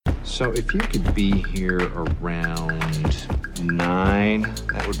So if you could be here around 9,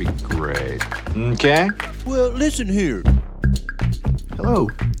 that would be great. Okay? Well, listen here. Hello,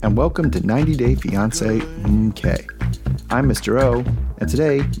 and welcome to 90 Day Fiancé MK. I'm Mr. O, and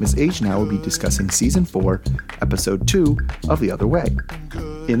today, Ms. H and I will be discussing Season 4, Episode 2 of The Other Way.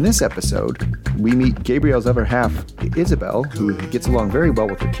 In this episode, we meet Gabriel's other half, Isabel, who gets along very well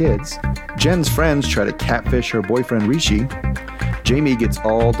with her kids. Jen's friends try to catfish her boyfriend, Rishi. Jamie gets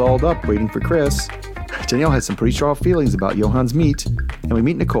all dolled up waiting for Chris. Danielle has some pretty strong feelings about Johan's meat. And we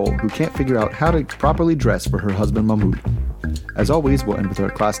meet Nicole, who can't figure out how to properly dress for her husband, Mahmoud. As always, we'll end with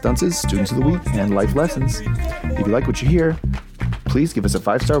our class dunces, students of the week, and life lessons. If you like what you hear, please give us a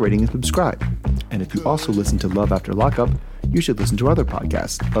 5-star rating and subscribe. And if you also listen to Love After Lockup, you should listen to our other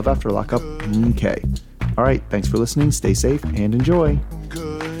podcast, Love After Lockup MK. All right, thanks for listening, stay safe, and enjoy.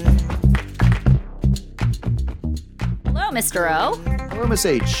 Hello, Mr. O. Hello, Miss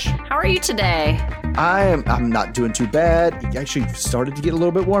H. How are you today? I'm not doing too bad. It actually started to get a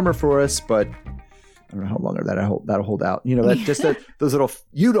little bit warmer for us, but I don't know how long that'll hold out. You know, that just those little,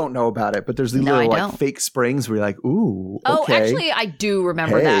 you don't know about it, but there's these little like fake springs where you're like, ooh, okay. Oh, actually, I do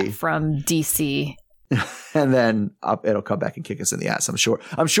remember that from DC. And then it'll come back and kick us in the ass, I'm sure.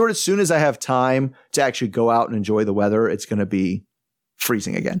 I'm sure as soon as I have time to actually go out and enjoy the weather, it's going to be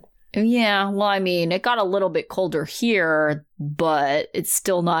freezing again. Yeah, well, I mean, it got a little bit colder here, but it's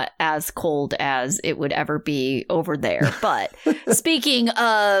still not as cold as it would ever be over there. But speaking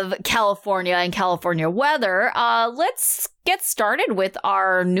of California and California weather, let's get started with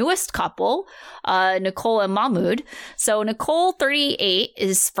our newest couple, Nicole and Mahmoud. So Nicole, 38,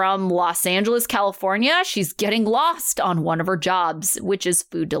 is from Los Angeles, California. She's getting lost on one of her jobs, which is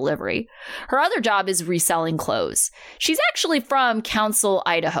food delivery. Her other job is reselling clothes. She's actually from Council,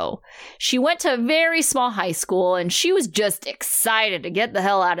 Idaho. She went to a very small high school, and she was just excited to get the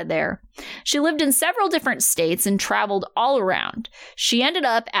hell out of there. She lived in several different states and traveled all around. She ended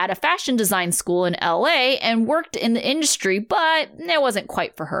up at a fashion design school in LA and worked in the industry, but it wasn't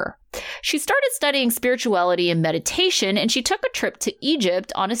quite for her. She started studying spirituality and meditation, and she took a trip to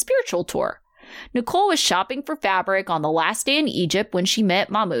Egypt on a spiritual tour. Nicole was shopping for fabric on the last day in Egypt when she met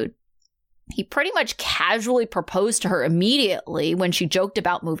Mahmoud. He pretty much casually proposed to her immediately when she joked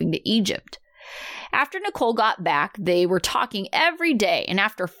about moving to Egypt. After Nicole got back, they were talking every day, and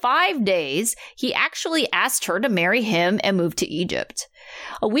after 5 days, he actually asked her to marry him and move to Egypt.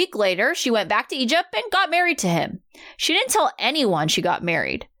 A week later, she went back to Egypt and got married to him. She didn't tell anyone she got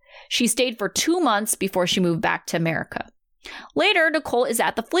married. She stayed for 2 months before she moved back to America. Later, Nicole is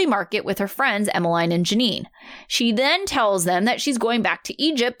at the flea market with her friends Emmeline and Janine. She then tells them that she's going back to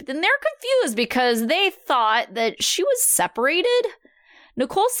Egypt, and they're confused because they thought that she was separated.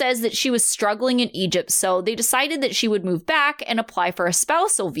 Nicole says that she was struggling in Egypt, so they decided that she would move back and apply for a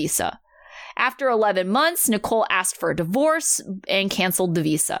spousal visa. After 11 months, Nicole asked for a divorce and canceled the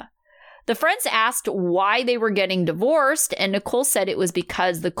visa. The friends asked why they were getting divorced, and Nicole said it was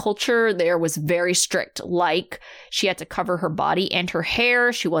because the culture there was very strict, like she had to cover her body and her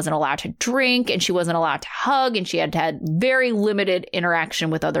hair, she wasn't allowed to drink, and she wasn't allowed to hug, and she had to have very limited interaction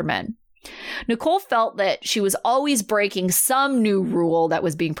with other men. Nicole felt that she was always breaking some new rule that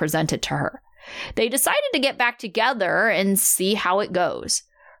was being presented to her. They decided to get back together and see how it goes.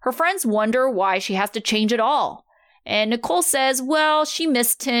 Her friends wonder why she has to change it all. And Nicole says, well, she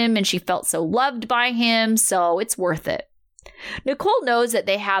missed him and she felt so loved by him, so it's worth it. Nicole knows that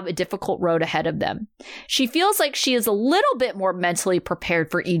they have a difficult road ahead of them. She feels like she is a little bit more mentally prepared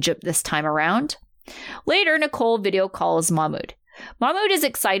for Egypt this time around. Later, Nicole video calls Mahmoud. Mahmoud is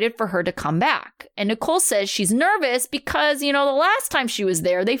excited for her to come back, and Nicole says she's nervous because, the last time she was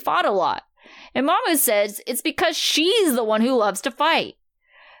there, they fought a lot. And Mahmoud says it's because she's the one who loves to fight.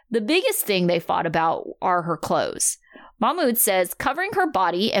 The biggest thing they fought about are her clothes. Mahmoud says covering her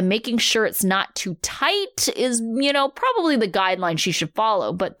body and making sure it's not too tight is, probably the guideline she should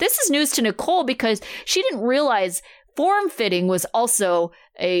follow. But this is news to Nicole because she didn't realize form-fitting was also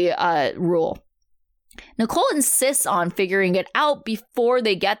a rule. Nicole insists on figuring it out before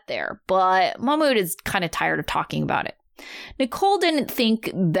they get there, but Mahmoud is kind of tired of talking about it. Nicole didn't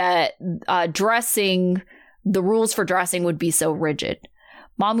think that the rules for dressing would be so rigid.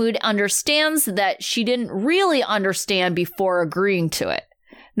 Mahmoud understands that she didn't really understand before agreeing to it.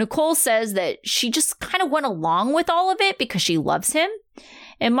 Nicole says that she just kind of went along with all of it because she loves him,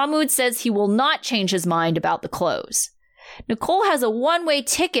 and Mahmoud says he will not change his mind about the clothes. Nicole has a one-way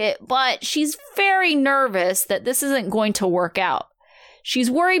ticket, but she's very nervous that this isn't going to work out.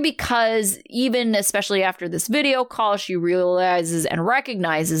 She's worried because especially after this video call, she realizes and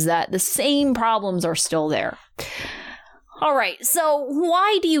recognizes that the same problems are still there. All right. So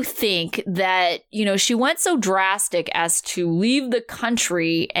why do you think that, she went so drastic as to leave the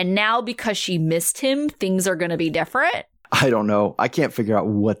country, and now because she missed him, things are going to be different? I don't know. I can't figure out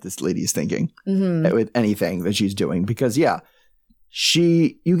what this lady is thinking with anything that she's doing because, you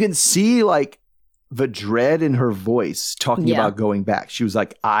can see like the dread in her voice talking about going back. She was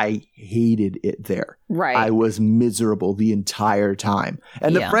like, I hated it there. Right. I was miserable the entire time.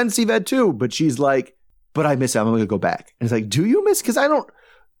 And the friends see that too, but she's like, but I miss it. I'm going to go back. And it's like, do you miss? Because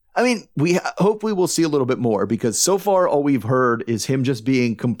we hopefully we'll see a little bit more because so far all we've heard is him just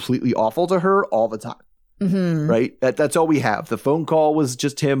being completely awful to her all the time. Mm-hmm. Right? That's all we have. The phone call was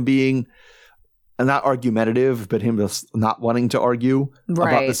just him being not argumentative, but him just not wanting to argue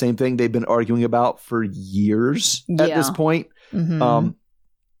about the same thing they've been arguing about for years at this point. Mm-hmm.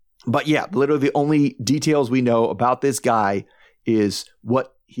 But literally the only details we know about this guy is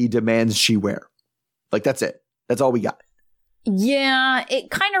what he demands she wear. Like, that's it. That's all we got. Yeah,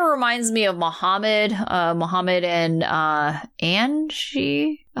 it kind of reminds me of Muhammad and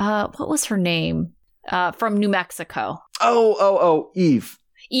Angie. What was her name? From New Mexico. Eve.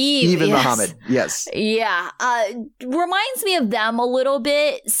 Eve and Muhammad. Yes. Yeah. Reminds me of them a little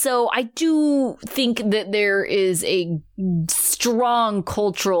bit. So I do think that there is a strong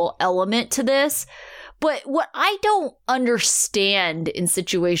cultural element to this. But what I don't understand in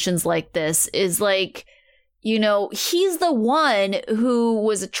situations like this is like, he's the one who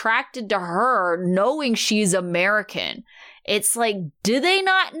was attracted to her knowing she's American. It's like, do they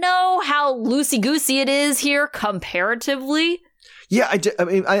not know how loosey-goosey it is here comparatively? Yeah,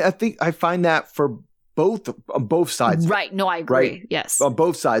 I think I find that for on both sides. Right. No, I agree. Right? Yes. On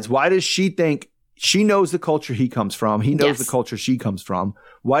both sides. Why does she think she knows the culture he comes from? He knows the culture she comes from.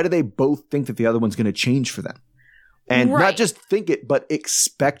 Why do they both think that the other one's going to change for them? And not just think it, but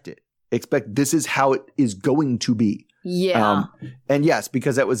expect it. Expect this is how it is going to be. Yeah. And yes,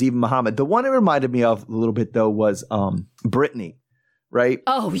 because that was even Muhammad. The one it reminded me of a little bit, though, was Brittany, right?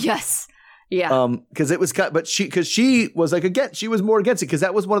 Oh, yes. Yeah. Because it was, but she was like, again, she was more against it because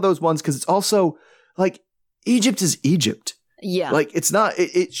that was one of those ones because it's also like Egypt is Egypt. Yeah. Like it's not,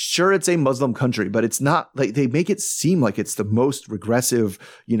 sure, it's a Muslim country, but it's not like they make it seem like it's the most regressive,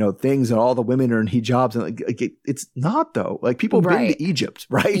 things and all the women are in hijabs and like it's not though. Like people have been to Egypt,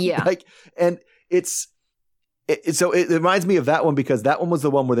 right? Yeah. Like, and so it reminds me of that one because that one was the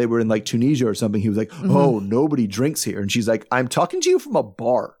one where they were in like Tunisia or something. He was like, oh, nobody drinks here. And she's like, I'm talking to you from a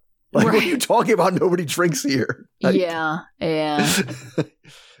bar. Like, what are you talking about? Nobody drinks here. Like, yeah.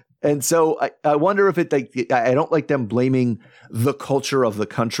 And so I wonder if I don't like them blaming the culture of the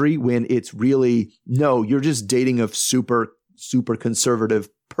country when it's really, no, you're just dating a super, super conservative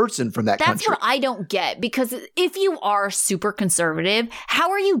person from that country. That's what I don't get, because if you are super conservative, how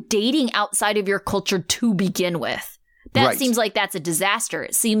are you dating outside of your culture to begin with? That seems like that's a disaster.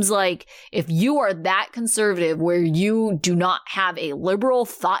 It seems like if you are that conservative where you do not have a liberal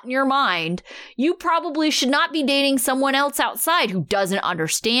thought in your mind, you probably should not be dating someone else outside who doesn't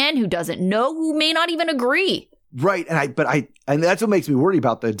understand, who doesn't know, who may not even agree. Right. And that's what makes me worry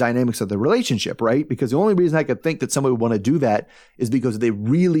about the dynamics of the relationship, right? Because the only reason I could think that somebody would want to do that is because they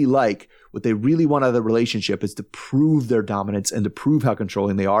really like what they really want out of the relationship is to prove their dominance and to prove how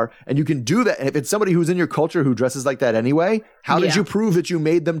controlling they are. And you can do that. And if it's somebody who's in your culture who dresses like that anyway, how did you prove that you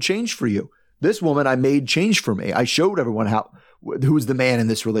made them change for you? This woman I made change for me. I showed everyone who's the man in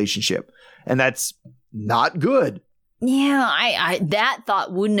this relationship. And that's not good. Yeah, I that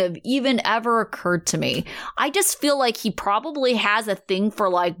thought wouldn't have even ever occurred to me. I just feel like he probably has a thing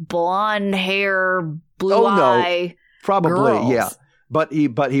for like blonde hair, blue eye. Probably, girls. yeah. But he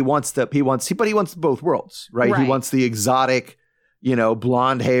wants both worlds, right? He wants the exotic,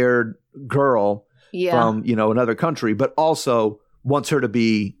 blonde haired girl from, another country, but also wants her to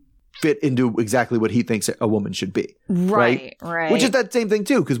be fit into exactly what he thinks a woman should be. Right. Which is that same thing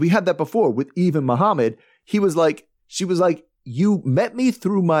too, because we had that before with Eve and Muhammad. She was like, you met me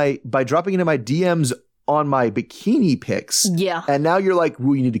by dropping into my DMs on my bikini pics. Yeah. And now you're like,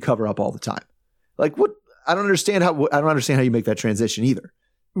 well, you need to cover up all the time. Like, what? I don't understand how you make that transition either.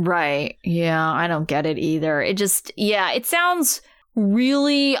 Right. Yeah. I don't get it either. It sounds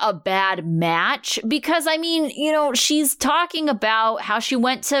really a bad match because, she's talking about how she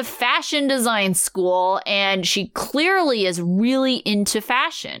went to fashion design school and she clearly is really into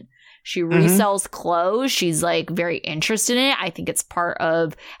fashion. She resells clothes. She's like very interested in it. I think it's part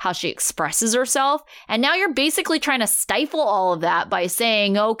of how she expresses herself. And now you're basically trying to stifle all of that by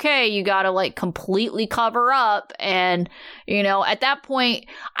saying, okay, you got to like completely cover up. And, you know, at that point,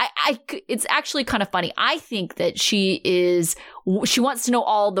 it's actually kind of funny. I think that she wants to know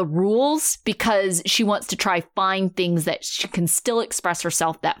all the rules because she wants to try find things that she can still express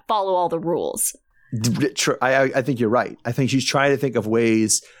herself that follow all the rules. I think you're right. I think she's trying to think of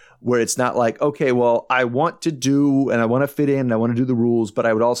ways where it's not like, okay, well, I want to do and I want to fit in and I want to do the rules, but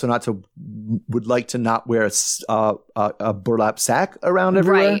I would also would like to not wear a burlap sack around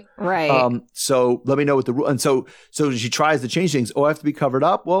everywhere. Right. So let me know what the rule. And so she tries to change things. Oh, I have to be covered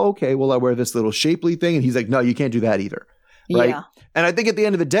up. Well, okay, well, I wear this little shapely thing. And he's like, no, you can't do that either. Right. Yeah. And I think at the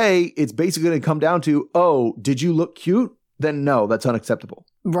end of the day, it's basically going to come down to, oh, did you look cute? Then no, that's unacceptable.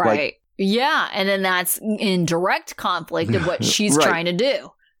 Right. Yeah. And then that's in direct conflict of what she's trying to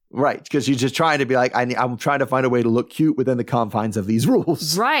do. Right, because she's just trying to be like, I'm trying to find a way to look cute within the confines of these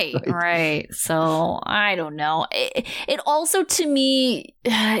rules. Right. So I don't know. It also, to me,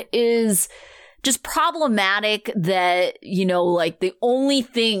 is just problematic that, you know, like the only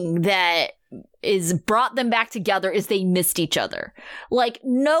thing that is brought them back together is they missed each other. Like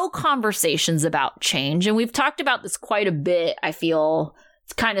no conversations about change. And we've talked about this quite a bit, I feel,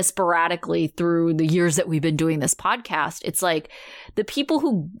 kind of sporadically through the years that we've been doing this podcast. It's like the people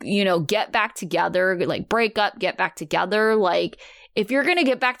who, you know, get back together, like break up, get back together. Like if you're going to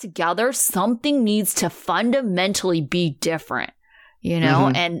get back together, something needs to fundamentally be different, you know?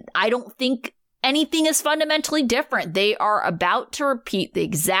 And I don't think anything is fundamentally different. They are about to repeat the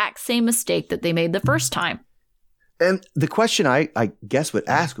exact same mistake that they made the first time. And the question I guess would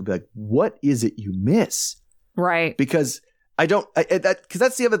ask would be like, what is it you miss? Right. Because because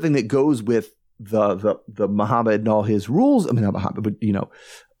that's the other thing that goes with the Muhammad and all his rules. I mean, not Muhammad, but you know,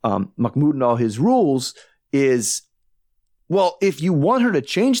 Mahmoud and all his rules is, well, if you want her to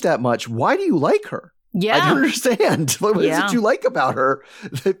change that much, why do you like her? Yeah, I don't understand. What is it you like about her?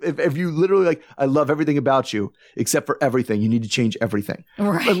 If you literally like, I love everything about you except for everything. You need to change everything,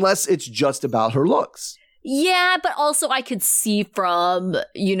 unless it's just about her looks. Yeah, but also I could see from,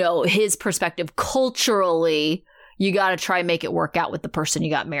 you know, his perspective culturally. You got to try and make it work out with the person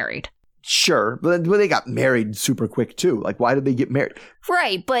you got married. Sure. But they got married super quick too. Like, why did they get married?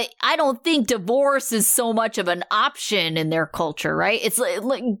 Right. But I don't think divorce is so much of an option in their culture, right? It's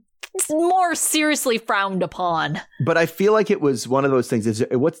like it's more seriously frowned upon. But I feel like it was one of those things.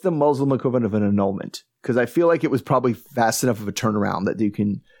 What's the Muslim equivalent of an annulment? Because I feel like it was probably fast enough of a turnaround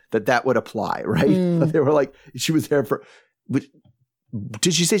that that would apply, right? But they were like, she was there for,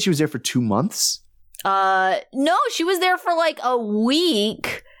 did she say she was there for 2 months? No, she was there for like a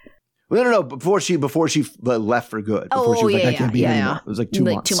week. Well, no, before she left for good. Before she was like, I can't be anymore. It was like 2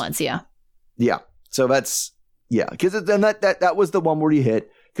 months. 2 months, yeah. Yeah. So that's, yeah. Because then that was the one where he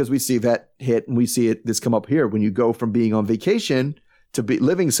hit, because we see that hit and we see this come up here when you go from being on vacation to be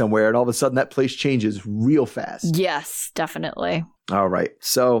living somewhere and all of a sudden that place changes real fast. Yes, definitely. All right.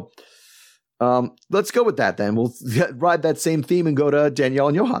 So let's go with that then. We'll ride that same theme and go to Danielle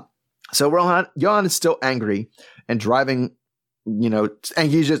and Johan. So Johan is still angry and driving, you know, and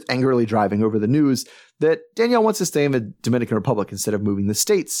he's just angrily driving over the news that Danielle wants to stay in the Dominican Republic instead of moving the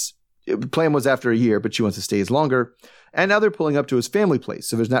States. The plan was after a year, but she wants to stay as longer. And now they're pulling up to his family place.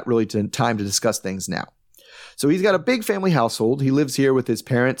 So there's not really time to discuss things now. So he's got a big family household. He lives here with his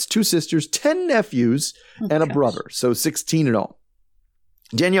parents, 2 sisters, 10 nephews, and a brother. So 16 in all.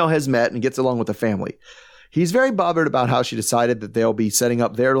 Danielle has met and gets along with the family. He's very bothered about how she decided that they'll be setting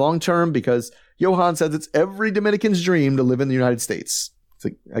up there long term because Johan says it's every Dominican's dream to live in the United States. It's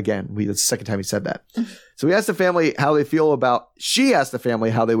like, again, that's the second time he said that. So he asked the family how they feel about, she asked the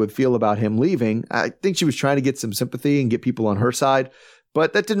family how they would feel about him leaving. I think she was trying to get some sympathy and get people on her side,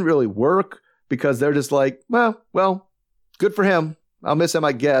 but that didn't really work because they're just like, well, good for him. I'll miss him,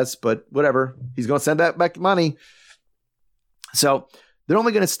 I guess, but whatever. He's going to send that back money. So they're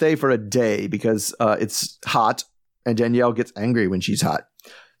only going to stay for a day because it's hot and Danielle gets angry when she's hot.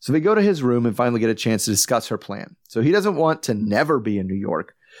 So they go to his room and finally get a chance to discuss her plan. So he doesn't want to never be in New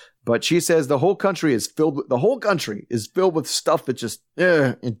York, but she says the whole country is filled with stuff that just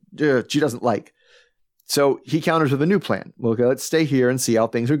she doesn't like. So he counters with a new plan. Well, okay, let's stay here and see how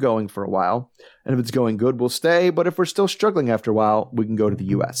things are going for a while. And if it's going good, we'll stay. But if we're still struggling after a while, we can go to the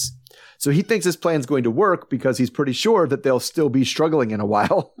U.S. So he thinks his plan's going to work because he's pretty sure that they'll still be struggling in a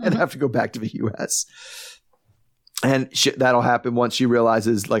while and have to go back to the U.S. And that'll happen once she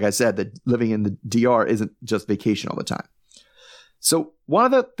realizes, like I said, that living in the DR isn't just vacation all the time. So one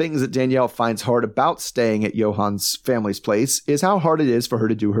of the things that Danielle finds hard about staying at Johann's family's place is how hard it is for her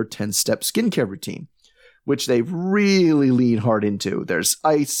to do her 10-step skincare routine, which they really lean hard into. There's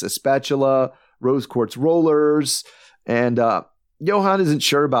ice, a spatula, rose quartz rollers, and Johann isn't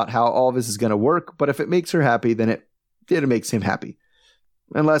sure about how all of this is going to work, but if it makes her happy, then it makes him happy.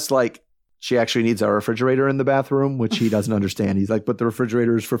 Unless, like, she actually needs a refrigerator in the bathroom, which he doesn't understand. He's like, but the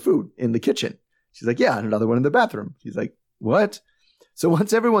refrigerator is for food in the kitchen. She's like, yeah, and another one in the bathroom. He's like, what? So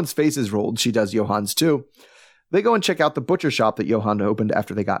once everyone's face is rolled, she does Johann's too. They go and check out the butcher shop that Johann opened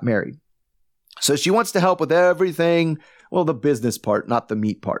after they got married. So she wants to help with everything, well, the business part, not the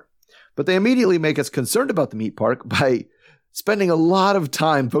meat part. But they immediately make us concerned about the meat part by spending a lot of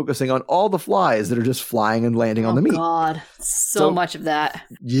time focusing on all the flies that are just flying and landing on the meat. Oh, God. So much of that.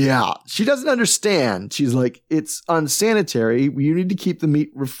 Yeah. She doesn't understand. She's like, it's unsanitary. You need to keep the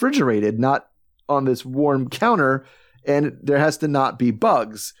meat refrigerated, not on this warm counter, and there has to not be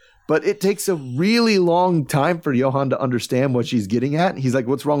bugs. But it takes a really long time for Johann to understand what she's getting at. He's like,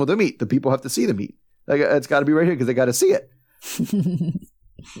 what's wrong with the meat? The people have to see the meat. Like, it's got to be right here because they got to see it.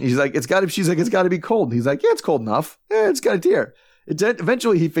 He's like, she's like, it's got to be cold. And he's like, yeah, it's cold enough. Yeah, it's got it here.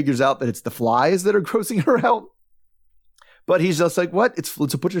 Eventually he figures out that it's the flies that are grossing her out. But he's just like, what? It's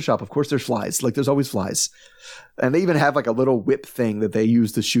a butcher shop. Of course there's flies. Like, there's always flies. And they even have like a little whip thing that they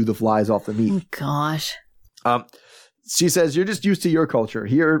use to shoo the flies off the meat. Oh, gosh. She says, you're just used to your culture.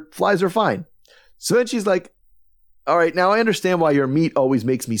 Here, flies are fine. So then she's like, all right, now I understand why your meat always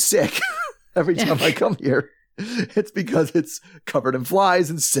makes me sick every time I come here. It's because it's covered in flies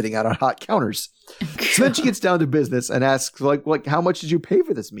and sitting out on hot counters. So then she gets down to business and asks, like, how much did you pay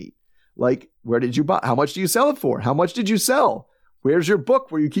for this meat? Like, where did you buy? How much do you sell it for? How much did you sell? Where's your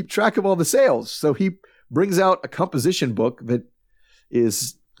book where you keep track of all the sales? So he brings out a composition book that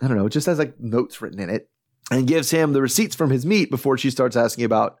is, I don't know, just has like notes written in it, and gives him the receipts from his meat before she starts asking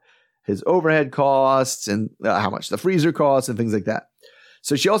about his overhead costs and how much the freezer costs and things like that.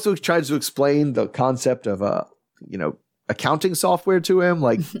 So she also tries to explain the concept of accounting software to him.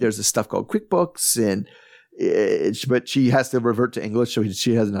 Like, there's this stuff called QuickBooks, and but she has to revert to English, so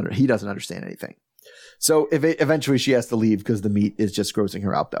he doesn't understand anything. So eventually she has to leave because the meat is just grossing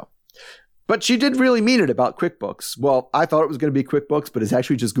her out, though. But she did really mean it about QuickBooks. Well, I thought it was going to be QuickBooks, but it's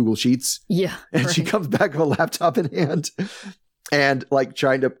actually just Google Sheets. Yeah. And she comes back with a laptop in hand and like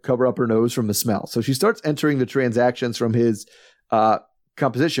trying to cover up her nose from the smell. So she starts entering the transactions from his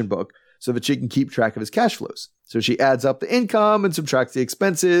composition book so that she can keep track of his cash flows. So she adds up the income and subtracts the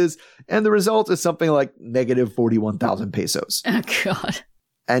expenses, and the result is something like negative 41,000 pesos. Oh, God.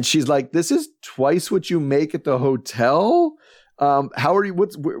 And she's like, this is twice what you make at the hotel. How are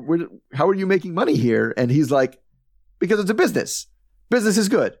you making money here? And he's like, because it's a business. Business is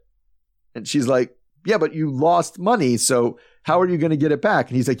good. And she's like, yeah, but you lost money. So how are you going to get it back?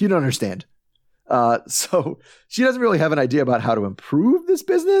 And he's like, you don't understand. So she doesn't really have an idea about how to improve this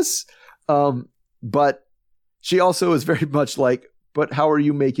business. But she also is very much like, but how are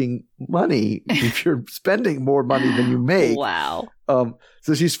you making money if you're spending more money than you make? Wow.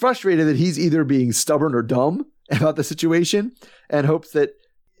 So she's frustrated that he's either being stubborn or dumb about the situation, and hopes that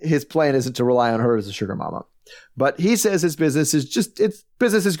his plan isn't to rely on her as a sugar mama. But he says his business is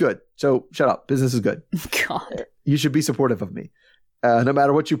business is good. So shut up. Business is good. God. You should be supportive of me. No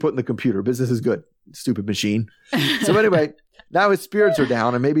matter what you put in the computer, business is good. Stupid machine. So anyway, now his spirits are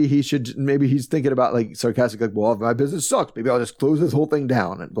down, and maybe he's thinking about like sarcastic, like, well, if my business sucks, maybe I'll just close this whole thing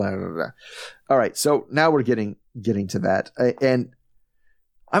down and blah, blah, blah. All right. So now we're getting to that. And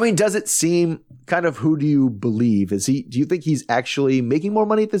I mean, does it seem kind of, who do you believe? Do you think he's actually making more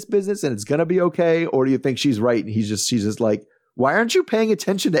money at this business and it's going to be okay? Or do you think she's right and she's just like, why aren't you paying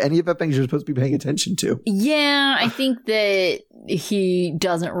attention to any of the things you're supposed to be paying attention to? Yeah, I think that he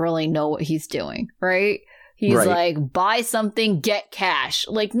doesn't really know what he's doing, right? He's Right. like, buy something, get cash.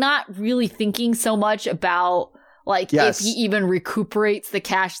 Like, not really thinking so much about, like, Yes. if he even recuperates the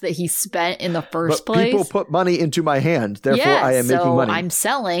cash that he spent in the first But place. people put money into my hand, therefore I am making money. I'm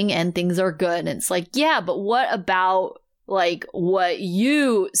selling and things are good. And it's like, yeah, but what about like what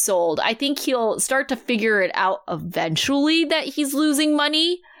you sold? I think he'll start to figure it out eventually that he's losing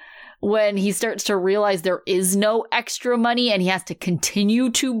money when he starts to realize there is no extra money and he has to continue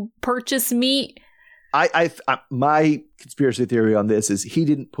to purchase meat. My conspiracy theory on this is he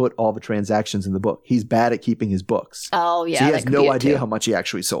didn't put all the transactions in the book. He's bad at keeping his books. Oh, yeah. So he that has could no be it, idea too. how much he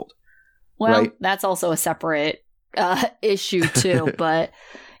actually sold. Well, right? that's also a separate issue too, but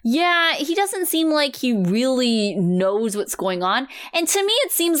yeah, he doesn't seem like he really knows what's going on. And to me,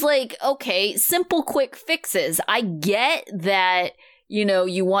 it seems like, okay, simple, quick fixes. I get that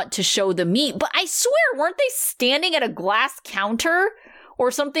you want to show the meat. But I swear, weren't they standing at a glass counter or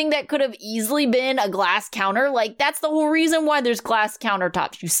something that could have easily been a glass counter? Like, that's the whole reason why there's glass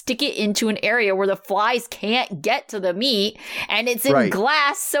countertops. You stick it into an area where the flies can't get to the meat, and it's in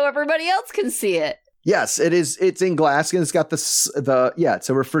glass so everybody else can see it. Yes, it is. It's in glass, and it's got it's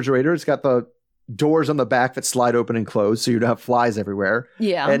a refrigerator. It's got the doors on the back that slide open and close, so you don't have flies everywhere.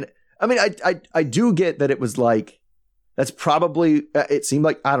 Yeah. And I mean, I do get that it was like, that's probably, it seemed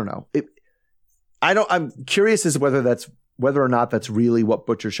like, I don't know. I'm curious as to whether or not that's really what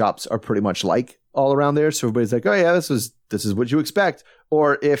butcher shops are pretty much like all around there. So everybody's like, oh yeah, this is what you expect.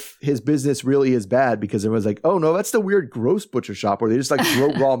 Or if his business really is bad because everyone's like, oh no, that's the weird gross butcher shop where they just like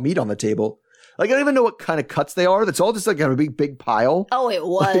throw raw meat on the table. Like, I don't even know what kind of cuts they are. That's all just like a big pile. Oh, it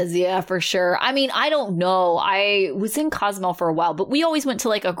was. Yeah, for sure. I mean, I don't know. I was in Cozumel for a while, but we always went to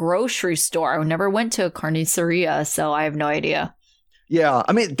like a grocery store. I never went to a carniceria, so I have no idea. Yeah.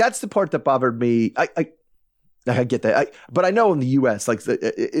 I mean, that's the part that bothered me. I get that. But I know in the U.S., like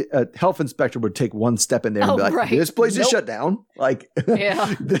a health inspector would take one step in there and be like, this place is shut down. Like,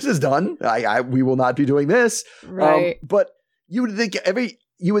 this is done. We will not be doing this. Right. But you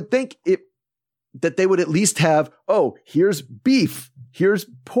would think that they would at least have, oh, here's beef, here's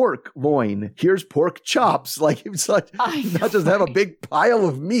pork loin, here's pork chops. Like, it's like, not just have a big pile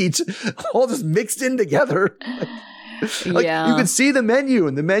of meat all just mixed in together. Like, you could see the menu,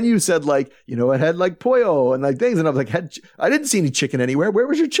 and the menu said like, it had like pollo and like things. And I was like, I didn't see any chicken anywhere. Where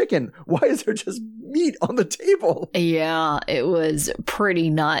was your chicken? Why is there just meat on the table? Yeah, it was pretty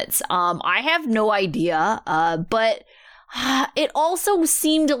nuts. I have no idea, but it also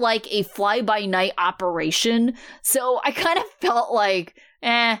seemed like a fly-by-night operation. So I kind of felt like,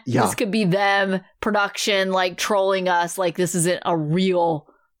 this could be them, production, like trolling us, like this isn't a real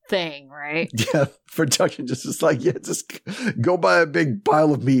thing, right? Yeah, production just like, just go buy a big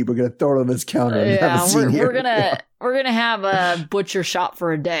pile of meat. We're going to throw it on this counter. Yeah, we're going to have a butcher shop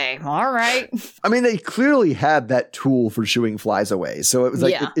for a day. All right. I mean, they clearly had that tool for shooing flies away. So it was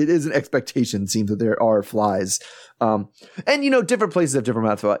like, it is an expectation, seems that there are flies. And, different places have different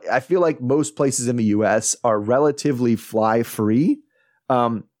amounts of flies. I feel like most places in the U.S. are relatively fly-free.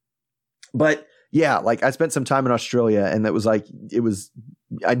 But yeah, like I spent some time in Australia, and it was like,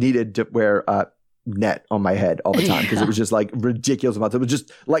 I needed to wear a net on my head all the time because it was just like ridiculous amounts. It would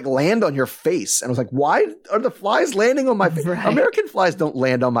just like land on your face. And I was like, why are the flies landing on my face? Right. American flies don't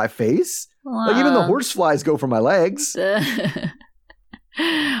land on my face. Like even the horse flies go for my legs. Yeah,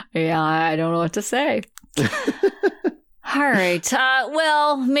 I don't know what to say. All right.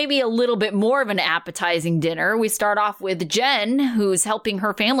 Well, maybe a little bit more of an appetizing dinner. We start off with Jen, who's helping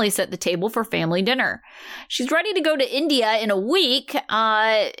her family set the table for family dinner. She's ready to go to India in a week,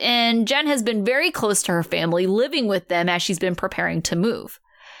 and Jen has been very close to her family, living with them as she's been preparing to move.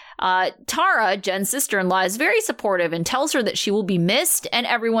 Tara, Jen's sister-in-law, is very supportive and tells her that she will be missed, and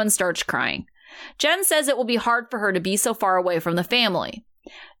everyone starts crying. Jen says it will be hard for her to be so far away from the family.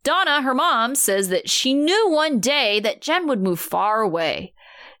 Donna, her mom, says that she knew one day that Jen would move far away.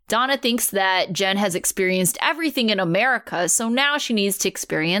 Donna thinks that Jen has experienced everything in America, so now she needs to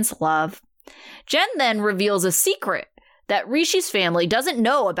experience love. Jen then reveals a secret that Rishi's family doesn't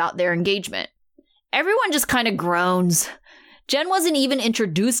know about their engagement. Everyone just kind of groans. Jen wasn't even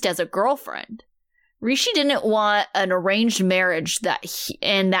introduced as a girlfriend. Rishi didn't want an arranged marriage that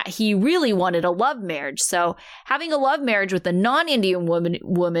he really wanted a love marriage. So having a love marriage with a non-Indian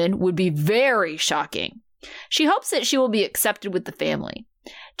woman would be very shocking. She hopes that she will be accepted with the family.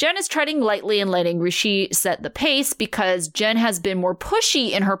 Jen is treading lightly and letting Rishi set the pace because Jen has been more pushy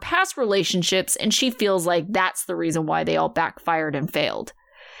in her past relationships, and she feels like that's the reason why they all backfired and failed.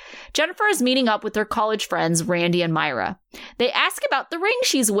 Jennifer is meeting up with her college friends, Randy and Myra. They ask about the ring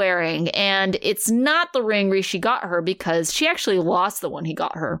she's wearing, and it's not the ring Rishi got her because she actually lost the one he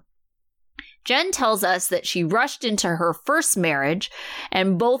got her. Jen tells us that she rushed into her first marriage,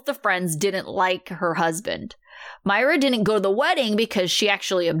 and both the friends didn't like her husband. Myra didn't go to the wedding because she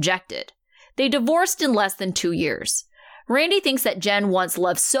actually objected. They divorced in less than 2 years. Randy thinks that Jen wants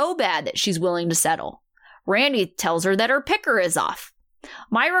love so bad that she's willing to settle. Randy tells her that her picker is off.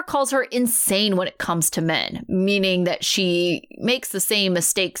 Myra calls her insane when it comes to men, meaning that she makes the same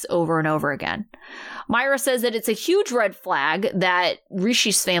mistakes over and over again. Myra says that it's a huge red flag that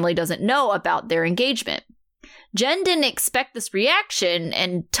Rishi's family doesn't know about their engagement. Jen didn't expect this reaction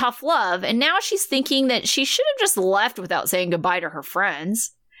and tough love, and now she's thinking that she should have just left without saying goodbye to her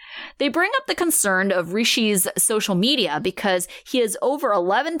friends. They bring up the concern of Rishi's social media because he has over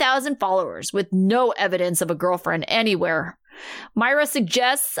 11,000 followers with no evidence of a girlfriend anywhere. Myra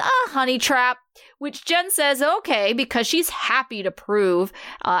suggests a honey trap, which Jen says okay because she's happy to prove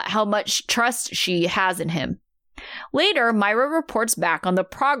how much trust she has in him. Later, Myra reports back on the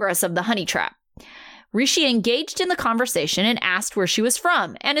progress of the honey trap. Rishi engaged in the conversation and asked where she was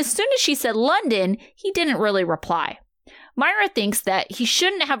from, and as soon as she said London, he didn't really reply. Myra thinks that he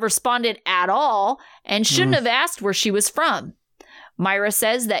shouldn't have responded at all and shouldn't have asked where she was from. Myra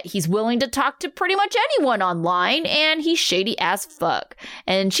says that he's willing to talk to pretty much anyone online and he's shady as fuck.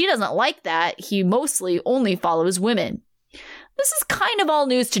 And she doesn't like that. He mostly only follows women. This is kind of all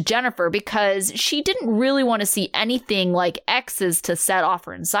news to Jennifer because she didn't really want to see anything like exes to set off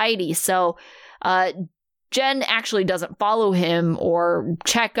her anxiety. So Jen actually doesn't follow him or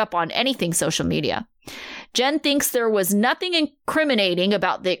check up on anything social media. Jen thinks there was nothing incriminating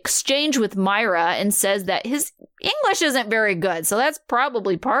about the exchange with Myra and says that his English isn't very good, so that's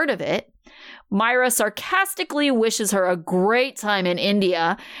probably part of it. Myra sarcastically wishes her a great time in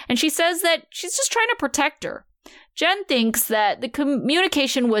India, and she says that she's just trying to protect her. Jen thinks that the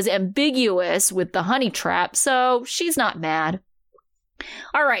communication was ambiguous with the honey trap, so she's not mad.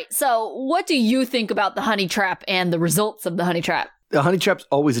 All right, so what do you think about the honey trap and the results of the honey trap? The honey trap's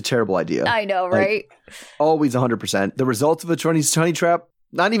always a terrible idea. I know, right? Like, always 100%. The results of a honey trap,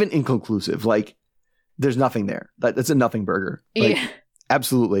 not even inconclusive. Like, there's nothing there. That's a nothing burger. Like, Yeah.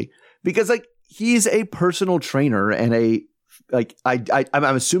 Absolutely. Because, like, he's a personal trainer and I'm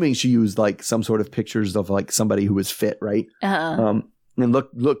assuming she used, like, some sort of pictures of, like, somebody who was fit, right? Uh-huh. And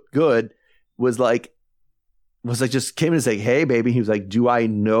looked good. Was like, just came in and say, hey, baby. He was like, do I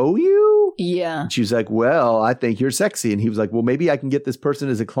know you? Yeah. She was like, well, I think you're sexy. And he was like, well, maybe I can get this person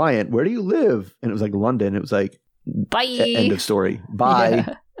as a client. Where do you live? And it was like London. It was like, bye. End of story. Bye.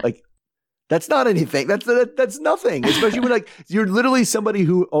 Yeah. Like, that's not anything. That's nothing. Especially when like you're literally somebody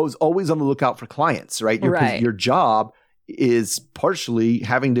who is always on the lookout for clients, right? Your job is partially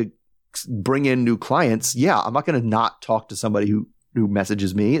having to bring in new clients. Yeah, I'm not going to not talk to somebody who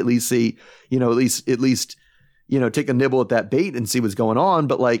messages me. At least see, at least take a nibble at that bait and see what's going on.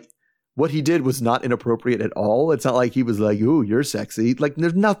 But like, what he did was not inappropriate at all. It's not like he was like, ooh, you're sexy. Like,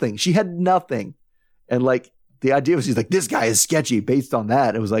 there's nothing. She had nothing. And like, the idea was, she's like, this guy is sketchy based on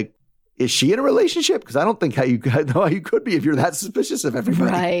that. It was like, is she in a relationship? Because I don't think know how you could be if you're that suspicious of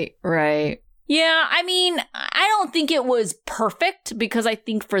everybody. Right. Yeah, I mean, I don't think it was perfect because I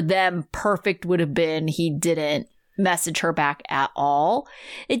think for them, perfect would have been he didn't message her back at all.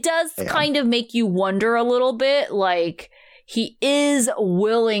 It does kind of make you wonder a little bit, like, he is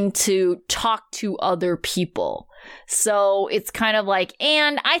willing to talk to other people. So it's kind of like,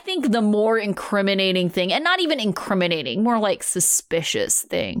 and I think the more incriminating thing, and not even incriminating, more like suspicious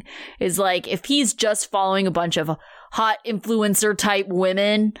thing, is like if he's just following a bunch of hot influencer type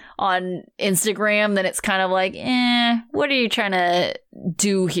women on Instagram, then it's kind of like, what are you trying to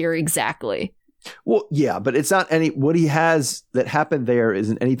do here exactly? Well, yeah, but it's not what he has that happened there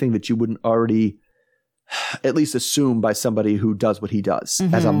isn't anything that you wouldn't already at least assume by somebody who does what he does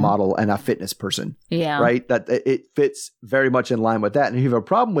as a model and a fitness person. Yeah. Right? That it fits very much in line with that. And if you have a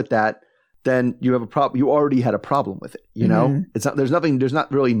problem with that, then you have a problem. You already had a problem with it. You know, it's not, there's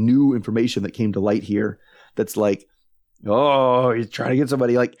not really new information that came to light here. That's like, oh, he's trying to get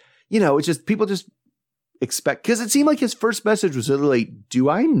somebody like, it's just people just expect, because it seemed like his first message was literally, do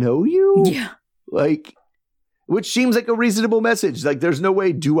I know you? Yeah. Like, which seems like a reasonable message. Like, there's no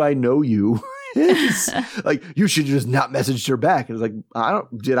way, do I know you? Like, you should just not message her back. And it's like,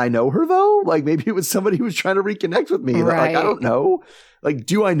 did I know her though? Like, maybe it was somebody who was trying to reconnect with me. Right. Like, I don't know. Like,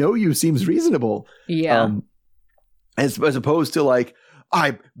 do I know you seems reasonable. Yeah. As opposed to like,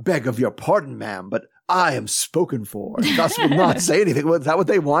 I beg of your pardon, ma'am, but I am spoken for. And thus will not say anything. Is that what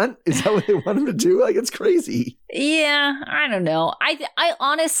they want? Is that what they want him to do? Like, it's crazy. Yeah, I don't know. I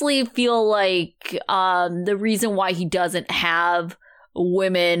honestly feel like the reason why he doesn't have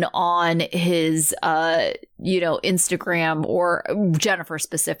women on his Instagram, or Jennifer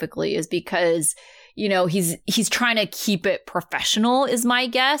specifically, is because he's trying to keep it professional, is my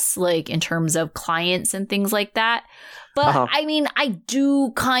guess, like in terms of clients and things like that. But I mean, I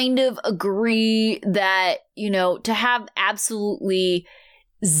do kind of agree that, to have absolutely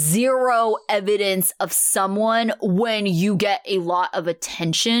zero evidence of someone when you get a lot of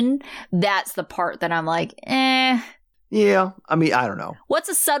attention, that's the part that I'm like, Yeah, I mean, I don't know. What's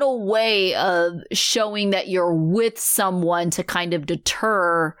a subtle way of showing that you're with someone to kind of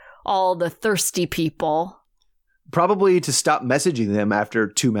deter all the thirsty people? Probably to stop messaging them after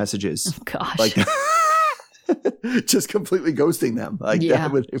 2 messages. Oh, gosh. Like, just completely ghosting them. Like,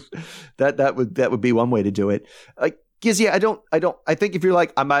 that would be one way to do it. Like, Because I think if you're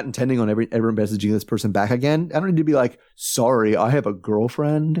like, I'm not intending on ever messaging this person back again, I don't need to be like, sorry, I have a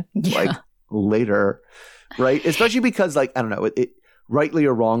girlfriend, like later, right? Especially because like, I don't know, it rightly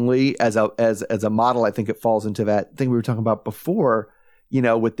or wrongly as a model, I think it falls into that thing we were talking about before,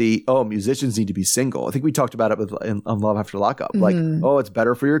 with the, musicians need to be single. I think we talked about it on Love After Lockup. Like, it's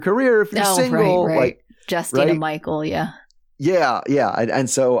better for your career if you're single. Right. Like Justina Michael, yeah. Yeah. And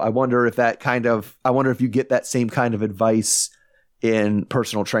so I wonder if you get that same kind of advice in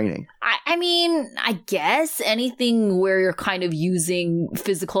personal training. I mean, I guess anything where you're kind of using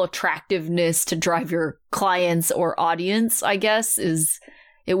physical attractiveness to drive your clients or audience, I guess,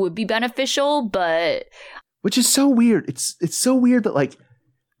 it would be beneficial, but... Which is so weird. It's so weird that like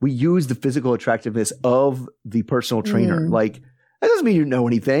we use the physical attractiveness of the personal trainer. Like that doesn't mean you know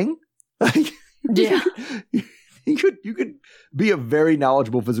anything. Like, yeah. You could be a very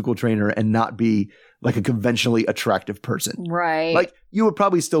knowledgeable physical trainer and not be like a conventionally attractive person. Right. Like you would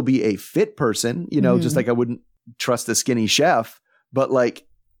probably still be a fit person, just like I wouldn't trust a skinny chef, but like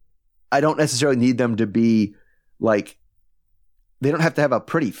I don't necessarily need them to be like, they don't have to have a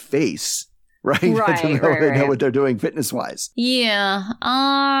pretty face. Right. To know what they're doing fitness wise. Yeah.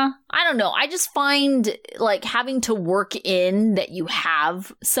 I don't know. I just find like having to work in that you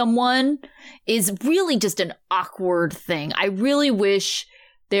have someone is really just an awkward thing. I really wish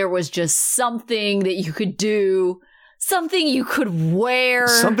there was just something that you could do, something you could wear.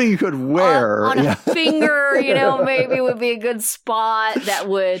 Something you could wear on a finger, maybe would be a good spot that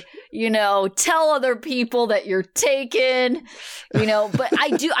would, tell other people that you're taken, but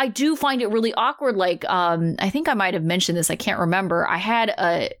I do find it really awkward. Like, I think I might have mentioned this. I can't remember. I had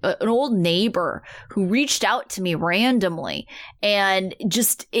an old neighbor who reached out to me randomly and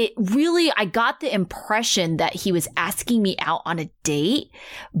I got the impression that he was asking me out on a date,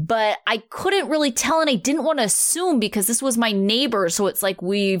 but I couldn't really tell and I didn't want to assume because this was my neighbor. So it's like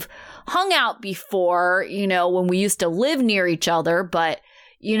we've hung out before, when we used to live near each other, but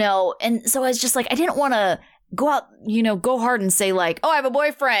and so I was just like, I didn't want to go out, go hard and say like, oh, I have a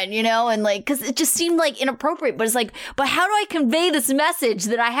boyfriend, and like, cause it just seemed like inappropriate, but it's like, but how do I convey this message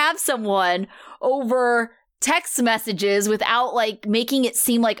that I have someone over text messages without like making it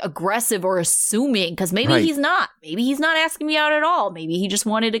seem like aggressive or assuming? Cause maybe he's not asking me out at all. Maybe he just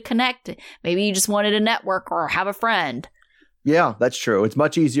wanted to connect. Maybe he just wanted to network or have a friend. Yeah, that's true. It's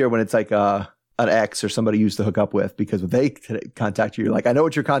much easier when it's like, an ex or somebody you used to hook up with, because when they contact you, you're like, I know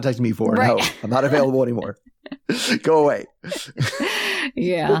what you're contacting me for. Right. No, I'm not available anymore. Go away.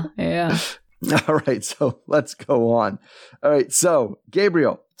 Yeah. All right. So let's go on. All right. So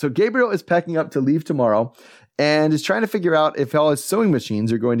Gabriel is packing up to leave tomorrow and is trying to figure out if all his sewing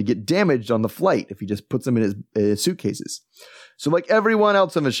machines are going to get damaged on the flight if he just puts them in his suitcases. So like everyone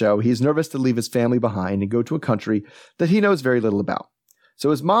else on the show, he's nervous to leave his family behind and go to a country that he knows very little about. So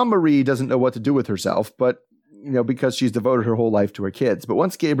his mom, Marie, doesn't know what to do with herself, but, because she's devoted her whole life to her kids, but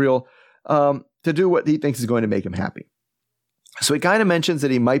wants Gabriel to do what he thinks is going to make him happy. So he kind of mentions that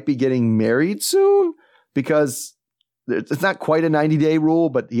he might be getting married soon because it's not quite a 90-day rule,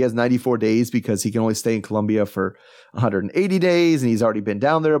 but he has 94 days because he can only stay in Colombia for 180 days. And he's already been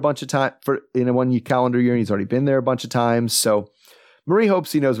down there a bunch of times in a 1 calendar year. And he's already been there a bunch of times. So Marie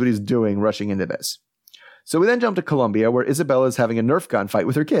hopes he knows what he's doing rushing into this. So we then jump to Colombia, where Isabella is having a Nerf gun fight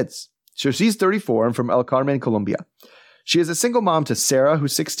with her kids. So she's 34 and from El Carmen, Colombia. She is a single mom to Sarah,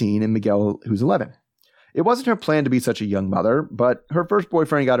 who's 16, and Miguel, who's 11. It wasn't her plan to be such a young mother, but her first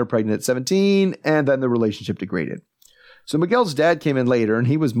boyfriend got her pregnant at 17, and then the relationship degraded. So Miguel's dad came in later, and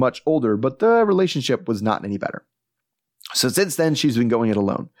he was much older, but the relationship was not any better. So since then, she's been going it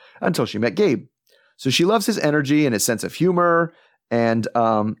alone, until she met Gabe. So she loves his energy and his sense of humor, and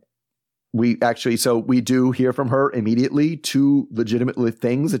we do hear from her immediately 2 legitimate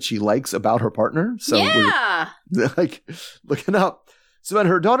things that she likes about her partner. So we're like looking up. So then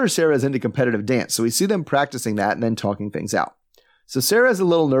her daughter Sarah is into competitive dance. So we see them practicing that and then talking things out. So Sarah is a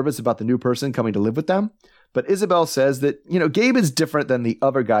little nervous about the new person coming to live with them. But Isabel says that, Gabe is different than the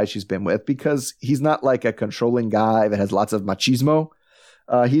other guys she's been with because he's not like a controlling guy that has lots of machismo.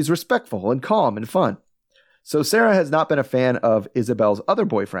 He's respectful and calm and fun. So Sarah has not been a fan of Isabel's other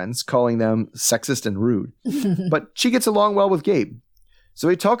boyfriends, calling them sexist and rude. But she gets along well with Gabe. So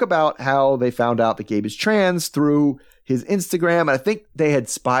we talk about how they found out that Gabe is trans through his Instagram. And I think they had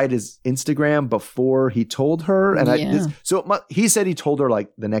spied his Instagram before he told her. And he said he told her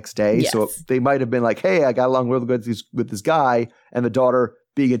like the next day. Yes. So they might have been like, hey, I got along real good with this guy. And the daughter,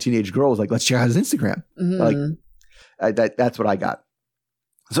 being a teenage girl, was like, let's check out his Instagram. Mm-hmm. Like that's what I got.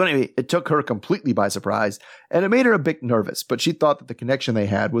 So anyway, it took her completely by surprise, and it made her a bit nervous, but she thought that the connection they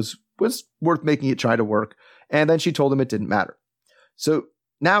had was worth making it try to work, And then she told him it didn't matter. So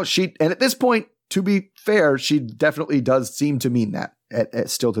now and at this point, to be fair, she definitely does seem to mean that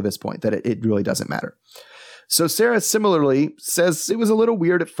still to this point, that it really doesn't matter. So Sarah similarly says it was a little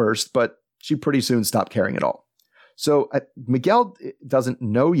weird at first, but she pretty soon stopped caring at all. So Miguel doesn't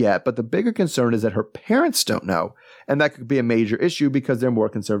know yet, but the bigger concern is that her parents don't know. And that could be a major issue because they're more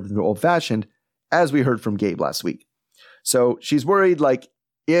conservative and old-fashioned, as we heard from Gabe last week. So she's worried, like,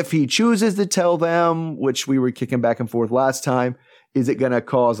 if he chooses to tell them, which we were kicking back and forth last time, is it going to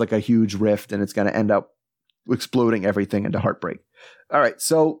cause like a huge rift and it's going to end up exploding everything into heartbreak? All right.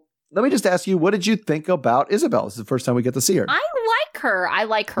 So let me just ask you, what did you think about Isabel? This is the first time we get to see her. I like her. I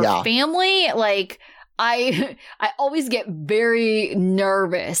like her family. Like, I always get very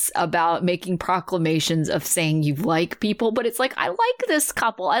nervous about making proclamations of saying you like people, but it's like, I like this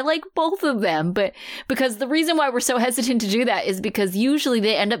couple. I like both of them. But because the reason why we're so hesitant to do that is because usually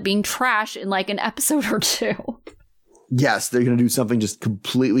they end up being trash in like an episode or two. Yes, they're going to do something just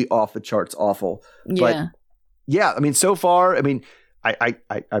completely off the charts awful. Yeah. But yeah, I mean, so far, I mean, I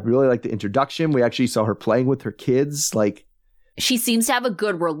really like the introduction. We actually saw her playing with her kids. Like, she seems to have a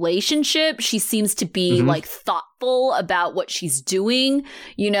good relationship. She seems to be like thoughtful about what she's doing,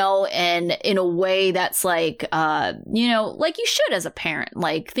 you know, and in a way that's like, you know, like you should as a parent,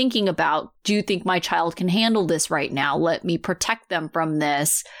 like thinking about, do you think my child can handle this right now? Let me protect them from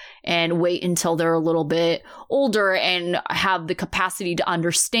this and wait until they're a little bit older and have the capacity to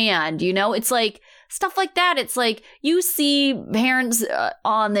understand, you know, it's like stuff like that. It's like you see parents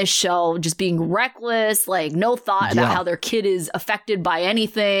on this show just being reckless, like no thought about how their kid is affected by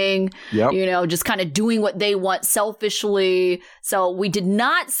anything, you know, just kind of doing what they want selfishly. So we did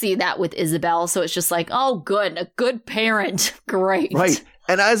not see that with Isabel. So it's just like, oh, good. A good parent. Great. Right.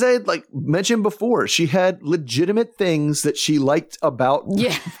 And as I like mentioned before, she had legitimate things that she liked about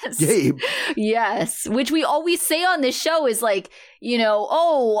Gabe. Yes. Which we always say on this show is like, you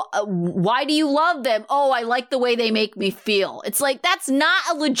know, why do you love them? Oh, I like the way they make me feel. It's like, that's not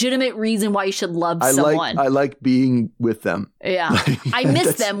a legitimate reason why you should love someone. I like being with them. Yeah. I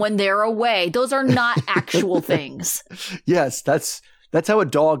miss them when they're away. Those are not actual things. Yes. That's how a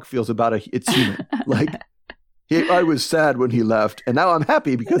dog feels about its human. Like, I was sad when he left, and now I'm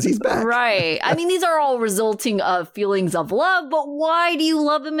happy because he's back. Right. I mean, these are all resulting of feelings of love, but why do you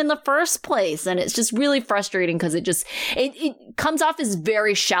love him in the first place? And it's just really frustrating because it comes off as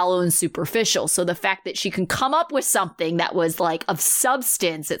very shallow and superficial. So the fact that she can come up with something that was like of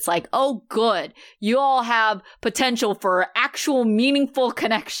substance, it's like, oh, good. You all have potential for actual meaningful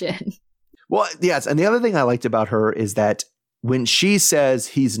connection. Well, yes. And the other thing I liked about her is that when she says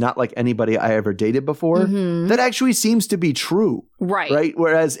he's not like anybody I ever dated before, that actually seems to be true. Right.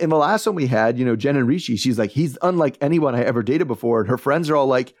 Whereas in the last one we had, you know, Jen and Rishi, she's like, he's unlike anyone I ever dated before. And her friends are all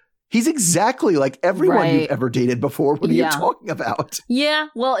like, he's exactly like everyone you've ever dated before. What are you talking about? Yeah.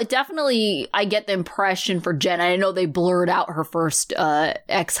 Well, it definitely, I get the impression for Jen. I know they blurred out her first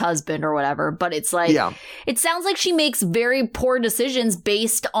ex-husband or whatever, but it's like, it sounds like she makes very poor decisions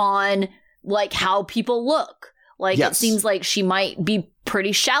based on like how people look. Like, it seems like she might be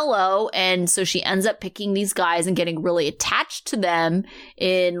pretty shallow. And so she ends up picking these guys and getting really attached to them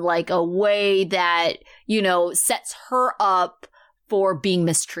in like a way that, you know, sets her up for being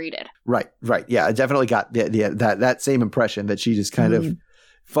mistreated. Right. Yeah, I definitely got that same impression that she just kind of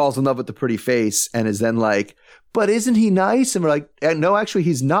falls in love with the pretty face and is then like, but isn't he nice? And we're like, no, actually,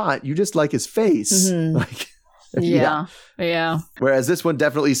 he's not. You just like his face. Like, yeah. Whereas this one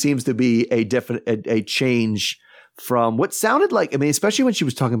definitely seems to be a change from what sounded like, I mean, especially when she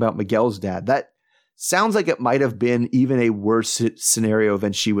was talking about Miguel's dad, that sounds like it might have been even a worse scenario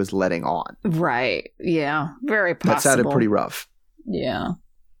than she was letting on. Right. Yeah. Very possible. That sounded pretty rough. Yeah.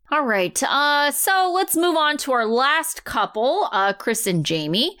 All right. So let's move on to our last couple, Chris and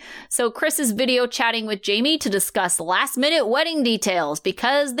Jamie. So Chris is video chatting with Jamie to discuss last minute wedding details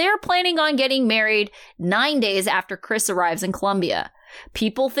because they're planning on getting married 9 days after Chris arrives in Colombia.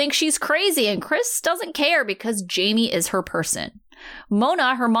 People think she's crazy, and Chris doesn't care because Jamie is her person.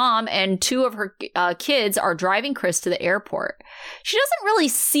 Mona, her mom, and two of her kids are driving Chris to the airport. She doesn't really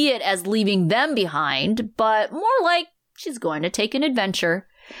see it as leaving them behind, but more like she's going to take an adventure.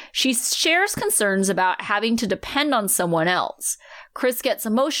 She shares concerns about having to depend on someone else. Chris gets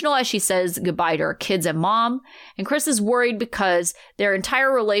emotional as she says goodbye to her kids and mom, and Chris is worried because their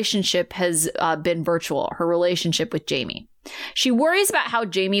entire relationship has been virtual, her relationship with Jamie. She worries about how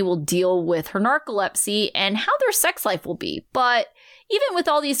Jamie will deal with her narcolepsy and how their sex life will be. But even with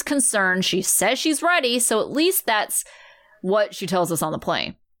all these concerns, she says she's ready, so at least that's what she tells us on the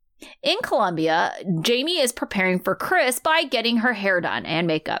plane. In Colombia, Jamie is preparing for Chris by getting her hair done and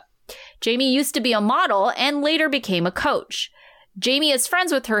makeup. Jamie used to be a model and later became a coach. Jamie is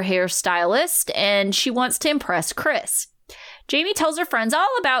friends with her hairstylist and she wants to impress Chris. Jamie tells her friends all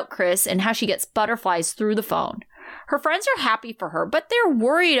about Chris and how she gets butterflies through the phone. Her friends are happy for her, but they're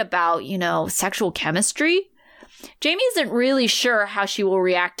worried about, sexual chemistry. Jamie isn't really sure how she will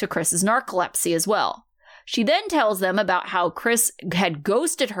react to Chris's narcolepsy as well. She then tells them about how Chris had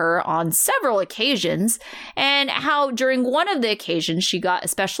ghosted her on several occasions and how during one of the occasions she got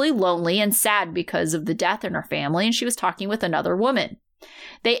especially lonely and sad because of the death in her family and she was talking with another woman.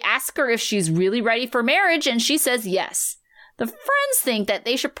 They ask her if she's really ready for marriage and she says yes. The friends think that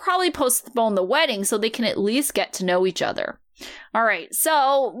they should probably postpone the wedding so they can at least get to know each other. All right,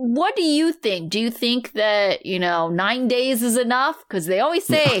 so what do you think? Do you think that, 9 days is enough? Because they always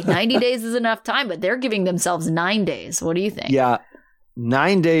say 90 days is enough time, but they're giving themselves 9 days. What do you think? Yeah,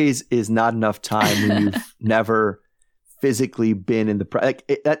 9 days is not enough time when you've never physically been in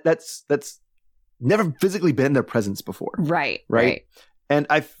the that's never physically been in their presence before. Right. And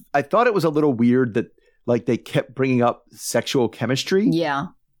I thought it was a little weird that they kept bringing up sexual chemistry. Yeah.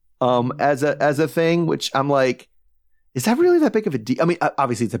 As a thing, which I'm like, is that really that big of a deal? I mean,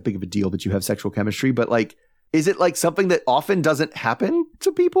 obviously it's a big of a deal that you have sexual chemistry, but is it something that often doesn't happen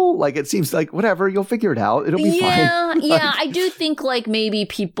to people? It seems like whatever, you'll figure it out. It'll be fine. Yeah. I do think maybe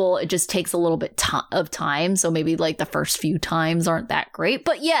people, it just takes a little bit of time. So maybe the first few times aren't that great.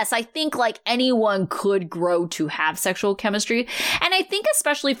 But yes, I think anyone could grow to have sexual chemistry. And I think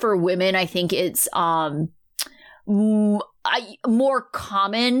especially for women, I think it's more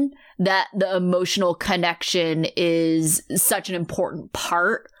common that the emotional connection is such an important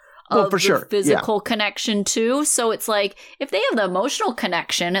part of the physical connection too. So it's if they have the emotional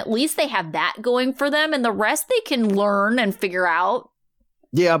connection, at least they have that going for them and the rest they can learn and figure out.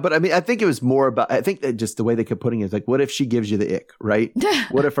 Yeah, but I mean, I think it was more about, I think that just the way they kept putting it is what if she gives you the ick, right?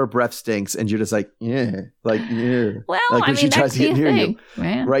 What if her breath stinks and you're just yeah. Well, when she tries to get near you,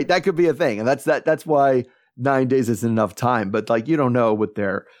 yeah. Right? That could be a thing. And that's why 9 days isn't enough time. But you don't know what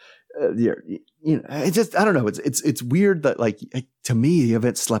their, it's just, I don't know. It's weird that to me, you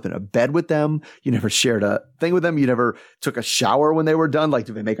haven't slept in a bed with them. You never shared a thing with them. You never took a shower when they were done. Did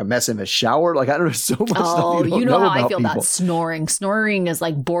they make a mess in a shower? I don't know, so much stuff you don't know how about I feel people. about snoring. Snoring is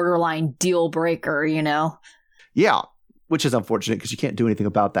borderline deal breaker, Yeah, which is unfortunate because you can't do anything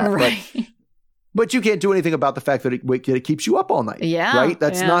about that. Right. But you can't do anything about the fact that it keeps you up all night. Yeah. Right?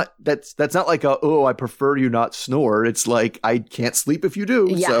 That's not I prefer you not snore. It's I can't sleep if you do.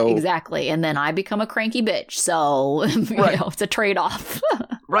 Yeah, so. Exactly. And then I become a cranky bitch. So, it's a trade-off.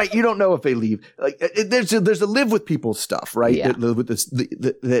 Right. You don't know if they leave. There's a live with people stuff, right? Yeah. That live with this,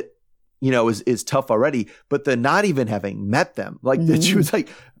 that is tough already. But the not even having met them, that she was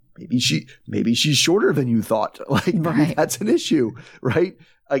maybe she's shorter than you thought. Right. That's an issue, right?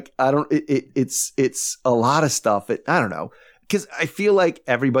 It's a lot of stuff. I don't know. Because I feel like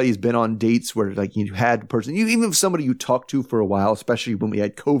everybody's been on dates where you had a person, even if somebody you talked to for a while, especially when we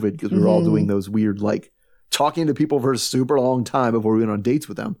had COVID, because we were all doing those weird, talking to people for a super long time before we went on dates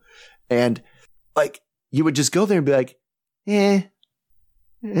with them. And you would just go there and be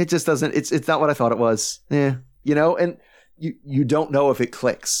it just doesn't, it's not what I thought it was. And you don't know if it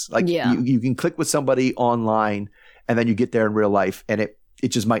clicks. You can click with somebody online and then you get there in real life and it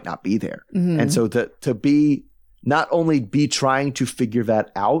just might not be there. Mm-hmm. And so to be not only be trying to figure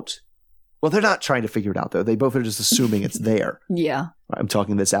that out. Well, they're not trying to figure it out though. They both are just assuming it's there. Yeah. I'm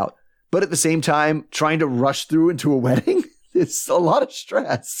talking this out. But at the same time, trying to rush through into a wedding, it's a lot of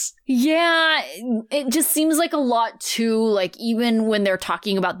stress. Yeah, it just seems like a lot too, even when they're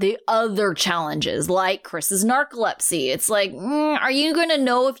talking about the other challenges, like Chris's narcolepsy. It's are you going to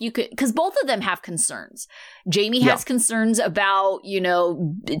know if you could, because both of them have concerns. Jamie has concerns about,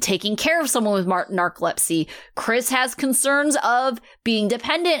 taking care of someone with narcolepsy. Chris has concerns of being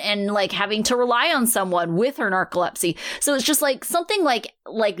dependent and having to rely on someone with her narcolepsy. So it's just something like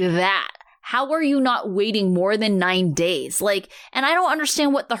that. How are you not waiting more than 9 days? And I don't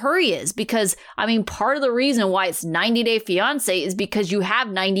understand what the hurry is because, part of the reason why it's 90 Day Fiancé is because you have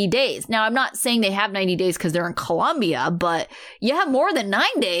 90 days. Now, I'm not saying they have 90 days because they're in Colombia, but you have more than 9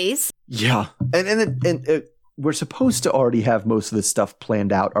 days. Yeah. And we're supposed to already have most of this stuff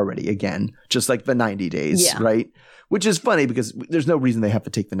planned out already again, just like the 90 days, right? Which is funny because there's no reason they have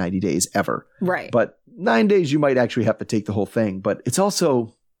to take the 90 days ever. Right. But 9 days, you might actually have to take the whole thing. But it's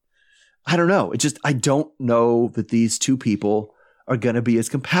also... I don't know. I don't know that these two people are going to be as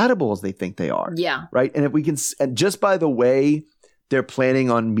compatible as they think they are. Yeah. Right. And if we can, and just by the way they're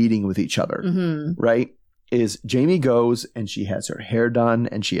planning on meeting with each other, right, is Jamie goes and she has her hair done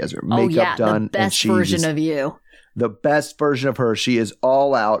and she has her makeup done. The best version of you. The best version of her. She is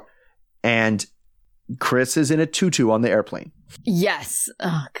all out. and Chris is in a tutu on the airplane. Yes.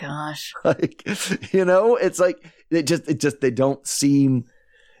 Oh gosh. Like, it's like they don't seem.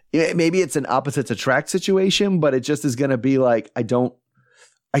 Maybe it's an opposites attract situation, but it just is going to be like I don't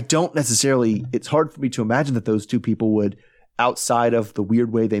necessarily. It's hard for me to imagine that those two people would, outside of the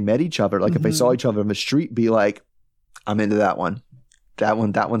weird way they met each other, like if they saw each other on the street, be like, I'm into that one. That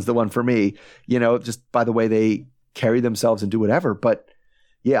one's the one for me. Just by the way they carry themselves and do whatever. But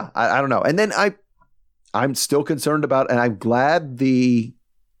yeah, I don't know. And then I'm still concerned about, and I'm glad the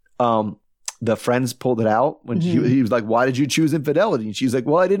friends pulled it out when he was like, why did you choose infidelity? And she's like,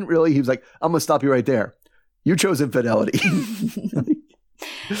 well, I didn't really. He was like, I'm going to stop you right there. You chose infidelity.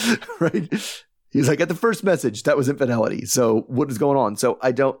 Right? He's like, at the first message, that was infidelity. So what is going on? So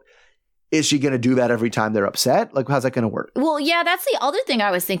is she going to do that every time they're upset? Like, how's that going to work? Well, yeah, that's the other thing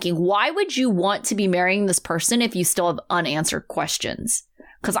I was thinking. Why would you want to be marrying this person if you still have unanswered questions?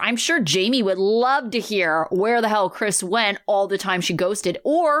 Because I'm sure Jamie would love to hear where the hell Chris went all the time she ghosted,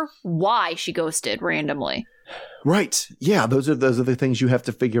 or why she ghosted randomly. Right. Yeah, those are the things you have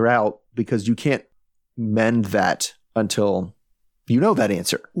to figure out, because you can't mend that until you know that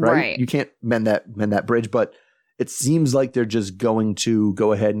answer, right? You can't mend that bridge, but it seems like they're just going to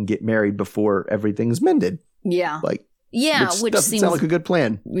go ahead and get married before everything's mended. Yeah. Which doesn't sound like a good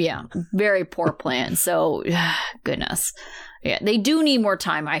plan. Yeah, very poor plan. So, goodness. Yeah, they do need more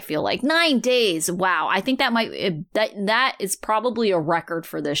time, I feel like. 9 days. Wow. I think that is probably a record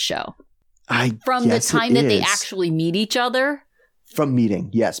for this show. From the time that they actually meet each other. From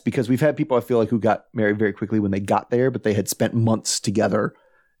meeting, yes. Because we've had people, I feel like, who got married very quickly when they got there, but they had spent months together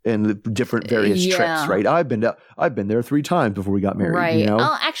in different various trips, right? I've been there 3 times before we got married. Right.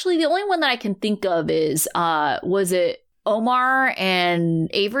 Actually, the only one that I can think of is, was it Omar and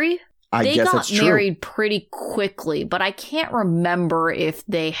Avery? They got married pretty quickly, but I can't remember if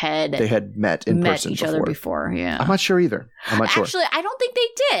they had met each other before. Yeah, I'm not sure either. Actually, I don't think they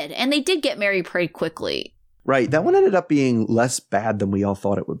did, and they did get married pretty quickly. Right. That one ended up being less bad than we all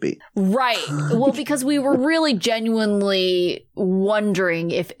thought it would be. Right. Well, because we were really genuinely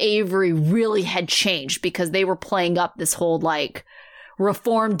wondering if Avery really had changed, because they were playing up this whole like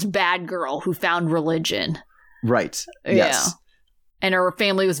reformed bad girl who found religion. Right. Yeah. Yes. And her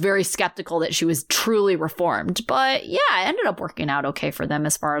family was very skeptical that she was truly reformed. But yeah, it ended up working out okay for them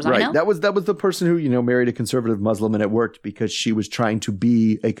as far as I know. That was the person who, married a conservative Muslim, and it worked because she was trying to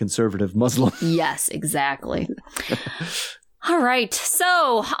be a conservative Muslim. Yes, exactly. All right.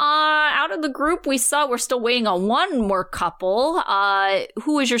 So out of the group, we're still waiting on one more couple.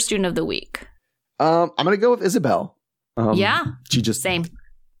 Who is your student of the week? I'm going to go with Isabel. Yeah. She just same.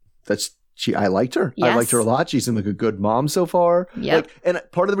 I liked her. Yes. I liked her a lot. She seemed like a good mom so far. Yeah. And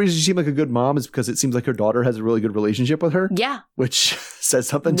part of the reason she seemed like a good mom is because it seems like her daughter has a really good relationship with her. Yeah. Which says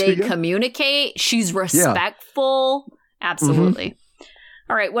something to you. They communicate. She's respectful. Yeah. Absolutely.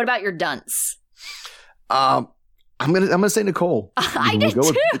 Mm-hmm. All right. What about your dunce? I'm gonna say Nicole. I did go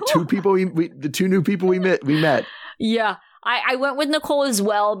too. With the two new people we met. Yeah. I went with Nicole as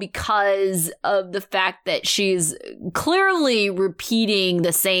well because of the fact that she's clearly repeating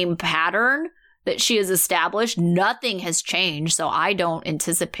the same pattern that she has established. Nothing has changed, so I don't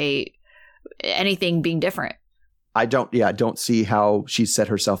anticipate anything being different. I don't see how she set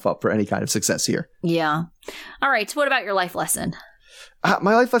herself up for any kind of success here. Yeah. All right, so what about your life lesson?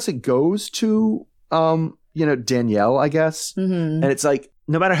 My life lesson goes to, Danielle, I guess. Mm-hmm. And it's like,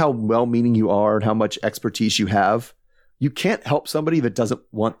 no matter how well-meaning you are and how much expertise you have, you can't help somebody that doesn't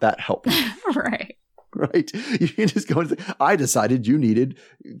want that help. Right. Right. You can just go and say, I decided you needed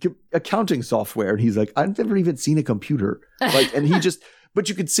accounting software. And he's like, I've never even seen a computer. And he just, but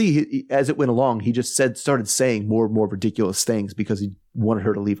you could see as it went along, he just started saying more and more ridiculous things because he wanted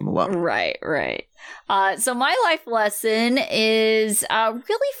her to leave him alone. Right. So my life lesson is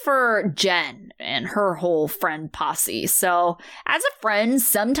really for Jen and her whole friend posse. So as a friend,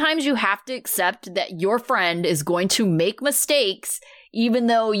 sometimes you have to accept that your friend is going to make mistakes, even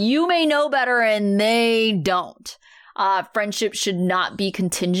though you may know better and they don't. Friendship should not be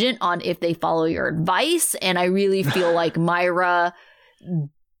contingent on if they follow your advice. And I really feel like Myra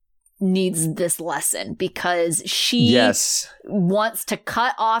needs this lesson because she wants to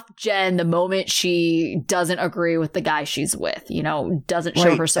cut off Jen the moment she doesn't agree with the guy she's with, doesn't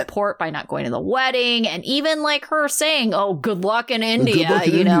show her support by not going to the wedding, and even like her saying, oh, good luck in India,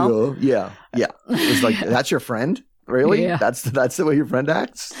 Yeah. It's like, that's your friend? Really? Yeah. That's the way your friend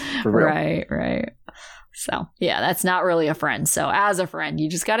acts? For real? Right. So, yeah, that's not really a friend. So as a friend, you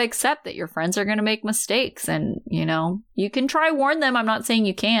just got to accept that your friends are going to make mistakes. And, you can try warn them. I'm not saying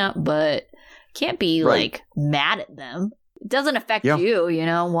you can't, but can't be like mad at them. It doesn't affect Yeah. you,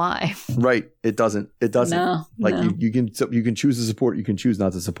 why? Right. It doesn't. No, like no. you can choose to support, you can choose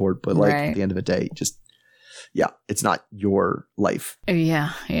not to support, but like Right. at the end of the day, just it's not your life. Yeah.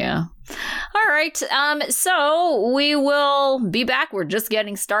 All right. So we will be back. We're just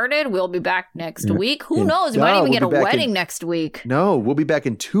getting started. We'll be back next week. Who knows? We might even get a wedding next week. No, we'll be back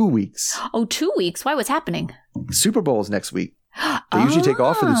in 2 weeks. Oh, 2 weeks. Why? What's happening? Super Bowl is next week. They usually take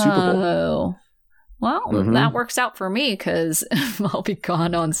off for the Super Bowl. Oh. Well, Mhm. that works out for me because I'll be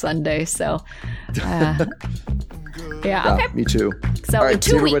gone on Sunday. So, yeah. Okay. Me too. So All right, in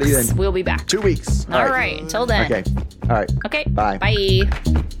see 2 everybody weeks, then. we'll be back. 2 weeks. All right. Until then. Okay. All right. Okay. Bye.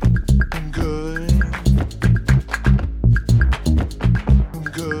 Bye.